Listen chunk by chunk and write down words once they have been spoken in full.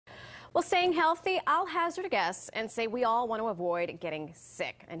Well, staying healthy, I'll hazard a guess and say we all want to avoid getting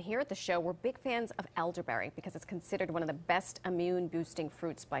sick. And here at the show, we're big fans of elderberry because it's considered one of the best immune-boosting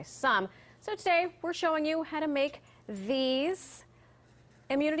fruits by some. So today, we're showing you how to make these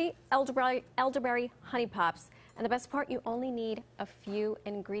Immunity Elderberry Honey Pops. And the best part, you only need a few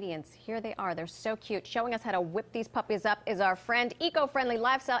ingredients. Here they are. They're so cute. Showing us how to whip these puppies up is our friend, eco-friendly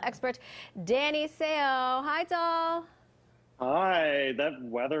lifestyle expert, Danny Seo. Hi, doll. Hi, that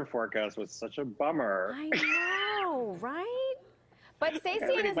weather forecast was such a bummer. I know, right? But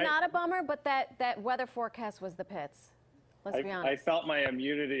Stacey is not a bummer, but that weather forecast was the pits. Let's be honest. I felt my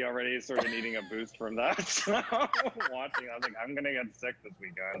immunity already sort of needing a boost from that. So watching, I was like, I'm going to get sick this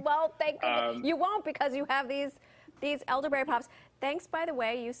weekend. Well, thank you. You won't because you have these elderberry pops. Thanks, by the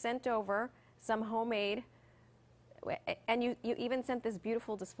way, you sent over some homemade, and you even sent this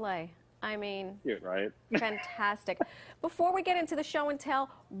beautiful display. I mean, cute, right? Fantastic. Before we get into the show and tell,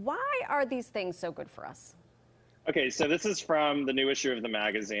 why are these things so good for us? Okay, so this is from the new issue of the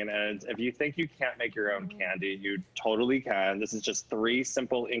magazine, and if you think you can't make your own candy, you totally can. This is just 3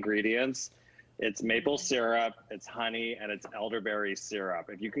 simple ingredients. It's maple syrup, it's honey, and it's elderberry syrup.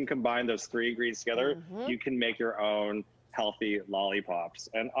 If you can combine those 3 ingredients together, you can make your own healthy lollipops.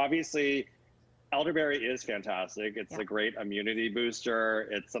 And obviously, elderberry is fantastic. It's a great immunity booster.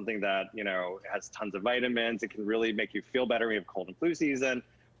 It's something that, you know, has tons of vitamins. It can really make you feel better when you have cold and flu season.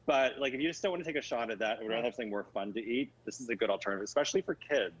 But like, if you just don't want to take a shot at that and would rather have something more fun to eat, this is a good alternative, especially for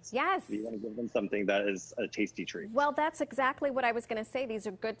kids. Yes. You want to give them something that is a tasty treat. Well, that's exactly what I was going to say. These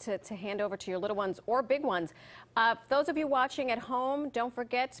are good to hand over to your little ones or big ones. Those of you watching at home, don't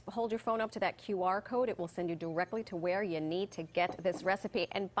forget, hold your phone up to that QR code. It will send you directly to where you need to get this recipe.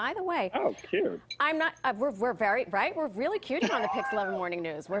 And by the way, oh, cute. I'm not, we're very, right? We're really cute here on the Pix 11 Morning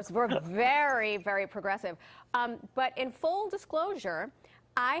News. We're very, very progressive. But in full disclosure,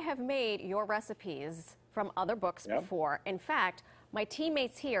 I have made your recipes from other books before. In fact, my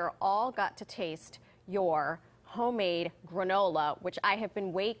teammates here all got to taste your homemade granola, which I have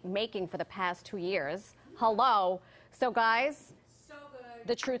been making for the past 2 years. Hello. So guys, so good.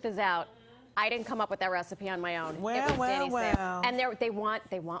 The truth is out. I didn't come up with that recipe on my own. Well, it was Danny well. And they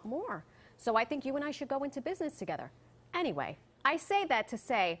want more. So I think you and I should go into business together. Anyway, I say that to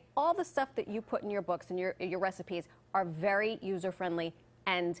say all the stuff that you put in your books and your recipes are very user-friendly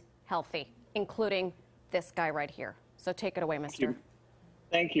and healthy, including this guy right here. So take it away, mister.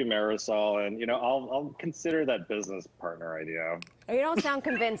 Thank you, Marisol. And, you know, I'll consider that business partner idea. You don't sound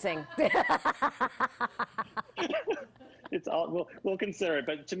convincing. It's all, we'll consider it.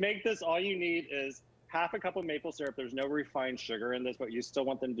 But to make this, all you need is half a cup of maple syrup. There's no refined sugar in this, but you still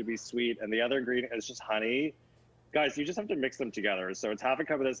want them to be sweet. And the other ingredient is just honey. Guys, you just have to mix them together. So it's half a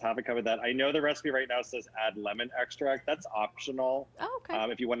cup of this, half a cup of that. I know the recipe right now says add lemon extract. That's optional. Oh, okay.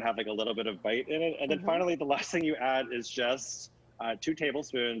 If you want to have like a little bit of bite in it. And then finally, the last thing you add is just 2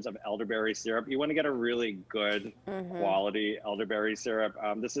 tablespoons of elderberry syrup. You want to get a really good quality elderberry syrup.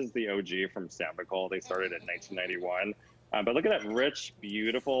 This is the OG from Sambucol. They started in 1991. But look at that rich,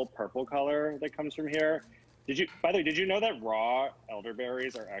 beautiful purple color that comes from here. By the way, did you know that raw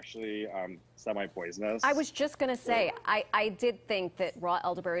elderberries are actually semi-poisonous? I was just going to say, I did think that raw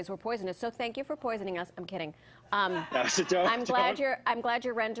elderberries were poisonous, so thank you for poisoning us. I'm kidding. I'm glad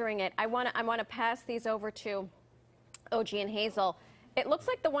you're rendering it. I want to pass these over to OG and Hazel. It looks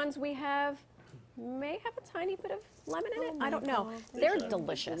like the ones we have may have a tiny bit of lemon in it. I don't know. They're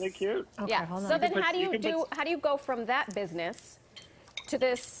delicious. They're cute. Okay, yeah. So then how do you go from that business to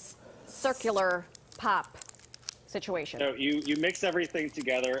this circular pop situation? So you mix everything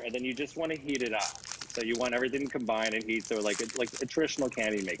together, and then you just want to heat it up. So you want everything combined and heat. So like a traditional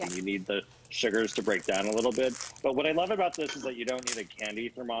candy making, you need the sugars to break down a little bit. But what I love about this is that you don't need a candy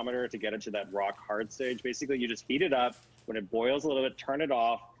thermometer to get into that rock hard stage. Basically, you just heat it up. When it boils a little bit, turn it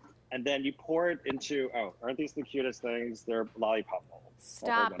off, and then you pour it into, oh, aren't these the cutest things? They're lollipop molds.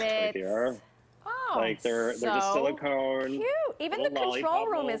 Stop it. Right here. Oh, like they're just silicone. Cute. Even the control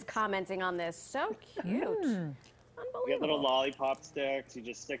room is commenting on this. So cute. Unbelievable. You get little lollipop sticks. You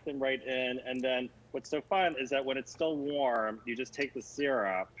just stick them right in. And then what's so fun is that when it's still warm, you just take the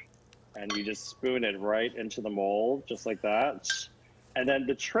syrup and you just spoon it right into the mold, just like that. And then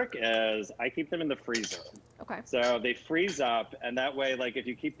the trick is I keep them in the freezer. Okay. So they freeze up, and that way, like if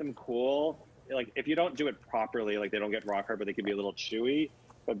you keep them cool, like if you don't do it properly, like they don't get rock hard, but they can be a little chewy.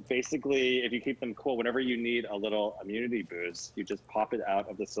 But basically, if you keep them cool, whenever you need a little immunity boost, you just pop it out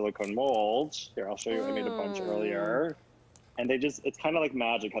of the silicone mold. Here, I'll show you. I made a bunch earlier. And they just, it's kind of like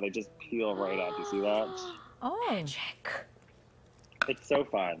magic how they just peel right out. You see that? Oh. Magic. It's so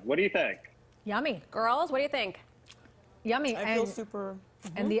fun. What do you think? Yummy. Girls, what do you think? Yummy. I feel super.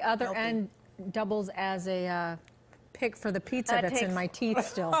 And the other healthy. end doubles as a pick for the pizza that's in my teeth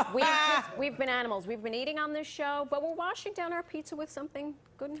still. We've been animals. We've been eating on this show, but we're washing down our pizza with something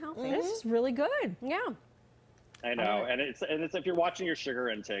good and healthy. This is really good. Yeah. I know, and it's if you're watching your sugar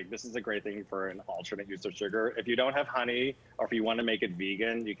intake, this is a great thing for an alternate use of sugar. If you don't have honey, or if you want to make it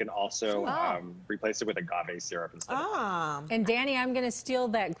vegan, you can also replace it with agave syrup instead. And Danny, I'm going to steal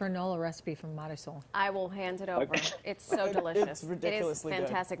that granola recipe from Marisol. I will hand it over. It's so delicious. It's ridiculously It is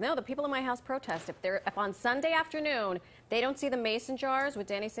fantastic. good. No, the people in my house protest. If on Sunday afternoon they don't see the mason jars with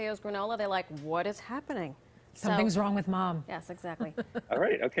Danny Seo's granola, they're like, "What is happening?" Something's wrong with Mom. Yes, exactly. All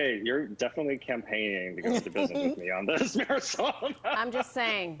right, okay, you're definitely campaigning to go into business with me on this, Marisol. I'm just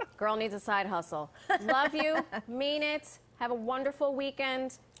saying, girl needs a side hustle. Love you, mean it. Have a wonderful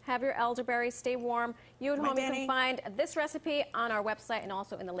weekend. Have your elderberries. Stay warm. You at home, you can find this recipe on our website and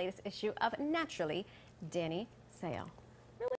also in the latest issue of Naturally, Danny Seo.